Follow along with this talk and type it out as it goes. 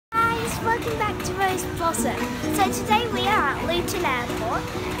welcome back to Rose Blossom. So today we are at Luton Airport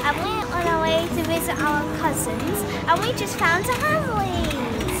and we're on our way to visit our cousins and we just found a Hamleys.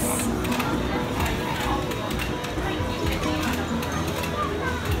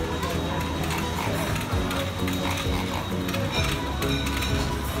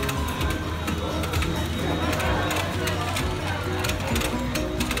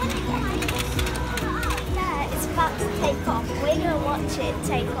 Yeah, it's about to take off. We're going to watch it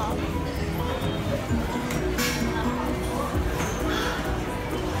take off.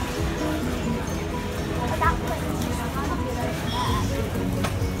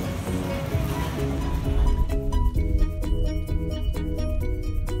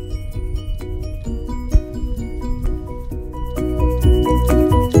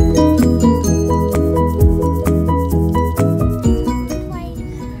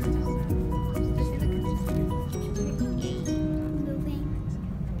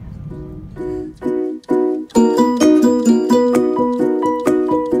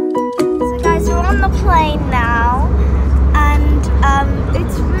 Plane now, and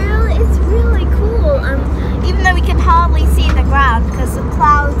it's really cool. Even though we can hardly see the ground because the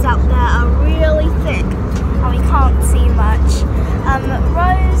clouds up there are really thick and we can't see much.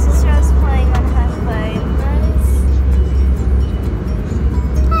 Rose is just playing on her phone. Rose,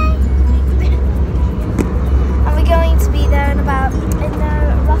 hi. And we're going to be there in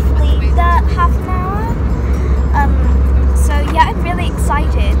roughly half an hour. So yeah, I'm really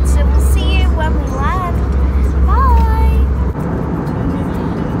excited. So we'll see you when we land. Bye!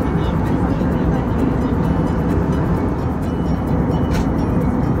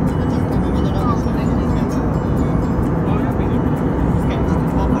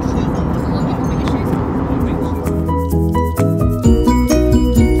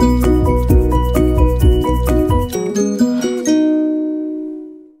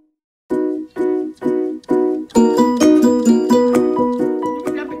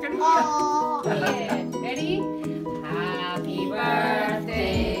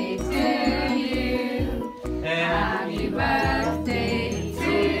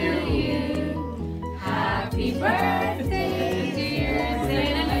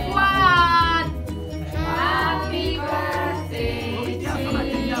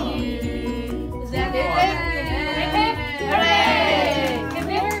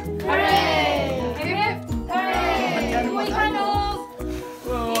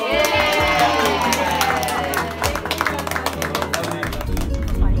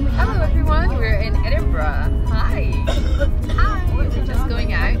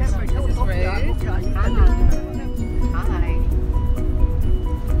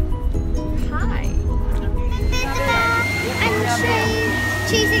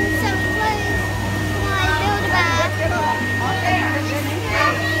 Choosing some clothes for my Build-A-Bear.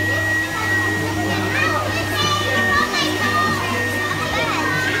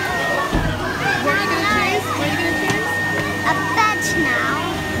 What are you going to choose? A bed now.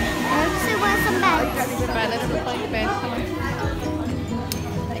 So where's some beds? Right, let's go find a bed.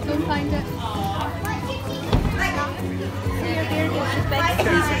 Let's go and find it. So your beer gives you big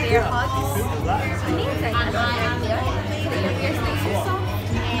these are beer hugs. Amazing. So your beer stays so soft.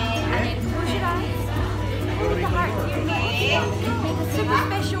 And then close your eyes, hold the heart to your head, make a super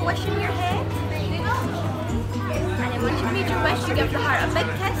special wish in your head, and then once you've made your wish, you give the heart a big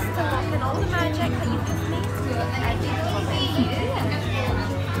kiss to lock in all the magic that you've just made, and you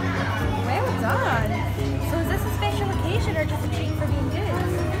well done! So is this a special occasion or just a treat for being good?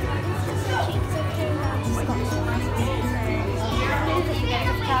 It's just a treat to came out to Scotland.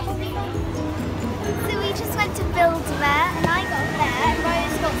 So we just went to Build-A-Bear and I got there and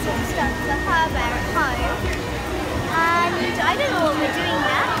Rose got some stuff for her bear at home. And I don't know what we're doing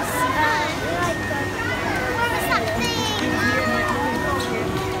next. What's that thing?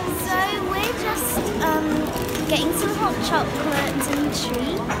 So we're just getting some hot chocolates and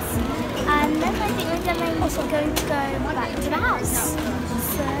treats. And then I think we're also going to go back to the house.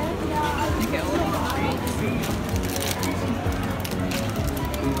 So Get all the treats.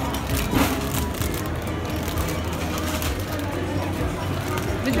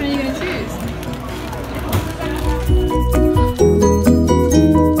 Which one are you going to choose?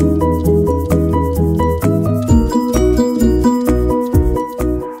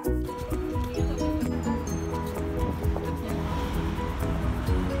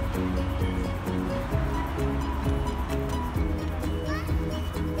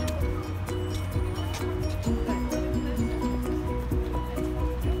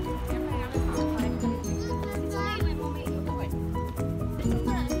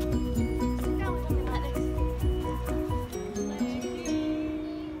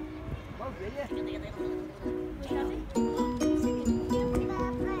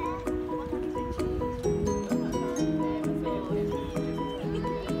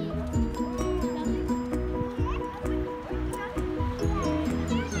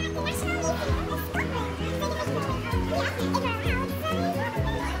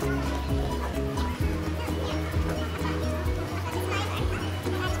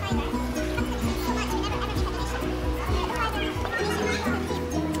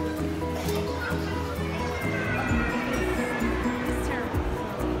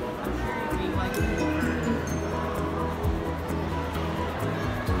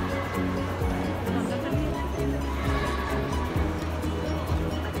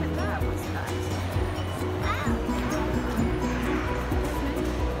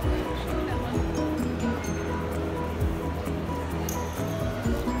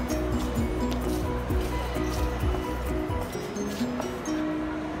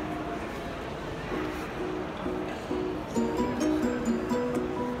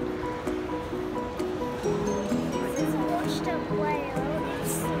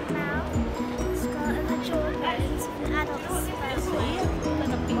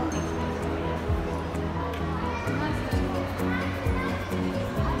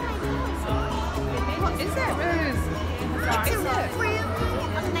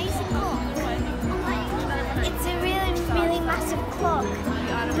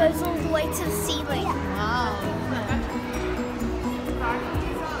 It goes all the way to the ceiling. Wow.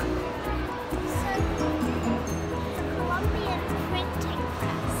 So, the Colombian printing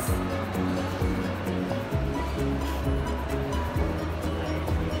press.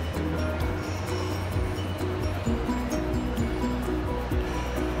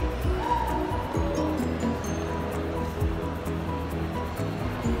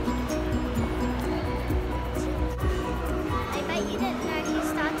 I bet you didn't know he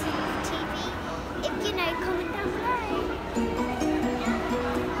started TV. If you know, comment down below.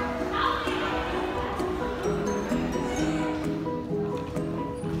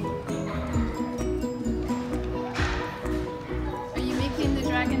 Are you making the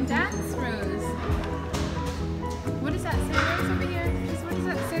dragon dance, Rose? What does that say, Rose, over here? What does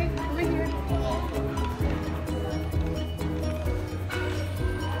that say over here?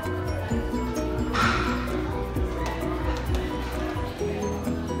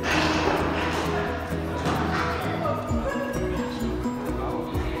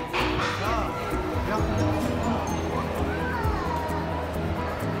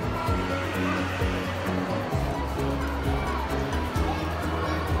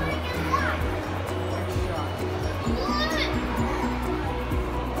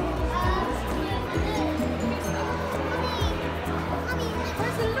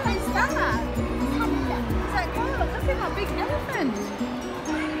 Big elephant!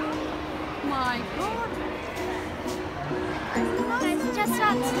 My God! Guys, just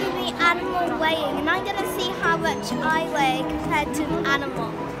about to do the animal weighing, and I'm going to see how much I weigh compared to an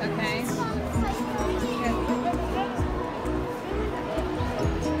animal. Okay.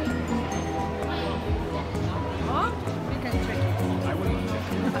 Oh, you can check it. I wouldn't.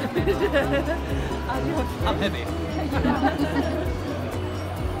 I'm heavy.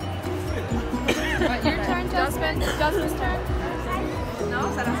 Right, your turn, Jasmine. Jasmine's turn.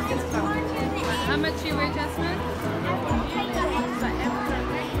 How much you weigh, Jasmine? You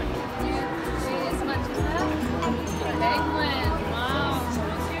weigh as much as that? Penguin. Wow.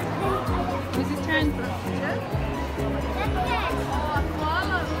 Who's his turn?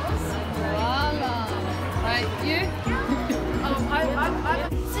 Koala. Right, you?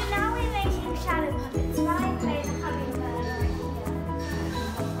 So now we're making shadow puppets, and I made a hummingbird.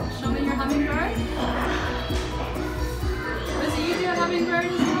 Show me your hummingbird. Lizzie, you do a hummingbird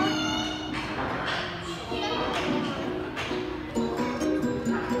as well?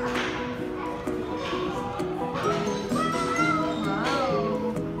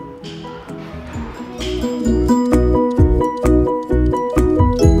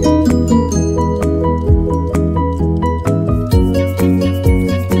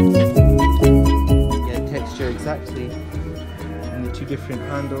 Exactly, and the two different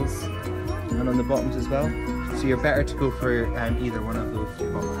handles, and on the bottoms as well. So you're better to go for either one of those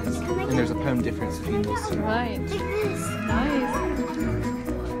two boxes. And there's a £1 difference between those two. Right. Nice.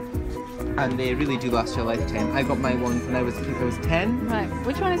 And they really do last you a lifetime. I got my one when I think I was 10. Right.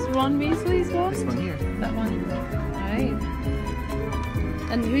 Which one is Ron Weasley's one? This one here. That one. Right.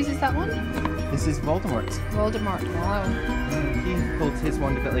 And whose is that one? This is Voldemort's. Voldemort. Wow. He holds his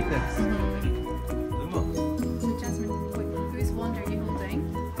wand a bit like this. So Jasmine, whose wand are you holding?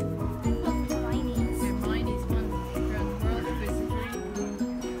 Hermione's one. Around the world of wizardry.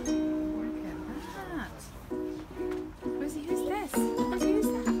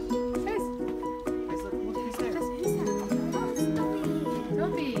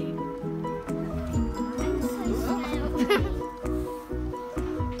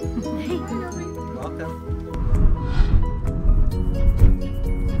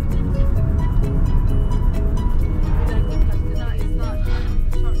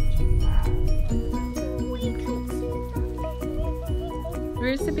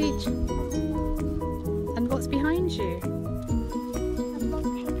 Where's the beach? And what's behind you?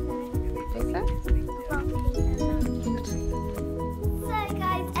 What's that? So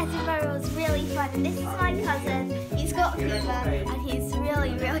guys, Edinburgh was really fun. And this is my cousin. He's got fever and he's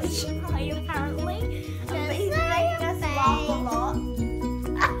really, really shy apparently. But he's making us laugh a lot.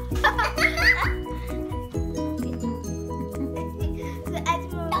 So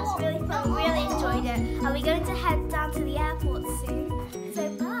Edinburgh was really fun. We really enjoyed it. And we're going to head down to the airport soon. So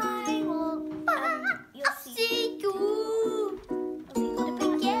bye. Well, you'll see you. I'll see you when we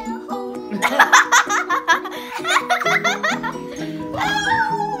get home.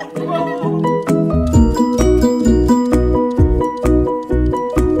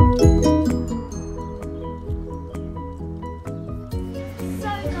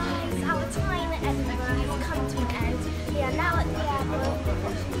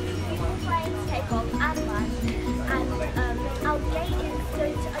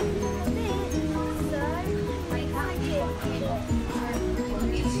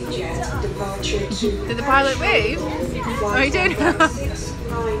 Did the pilot wave? Oh, he did.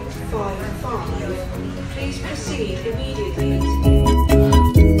 6955. Please proceed immediately.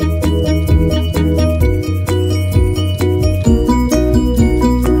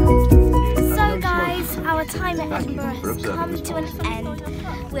 So guys, our time at Edinburgh has come to an end.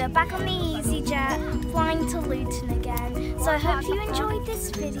 We're back on the EasyJet, flying to Luton again. So I hope you enjoyed this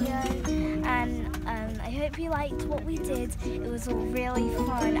video, and I hope you liked what we did. It was all really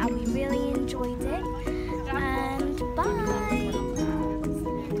fun, and we really enjoyed it. And bye.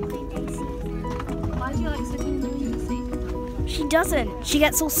 Why do you like sitting in the window seat? She doesn't. She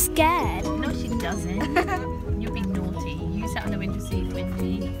gets all scared. No, she doesn't. You're being naughty. You sat on the window seat when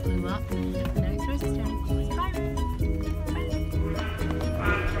we flew up.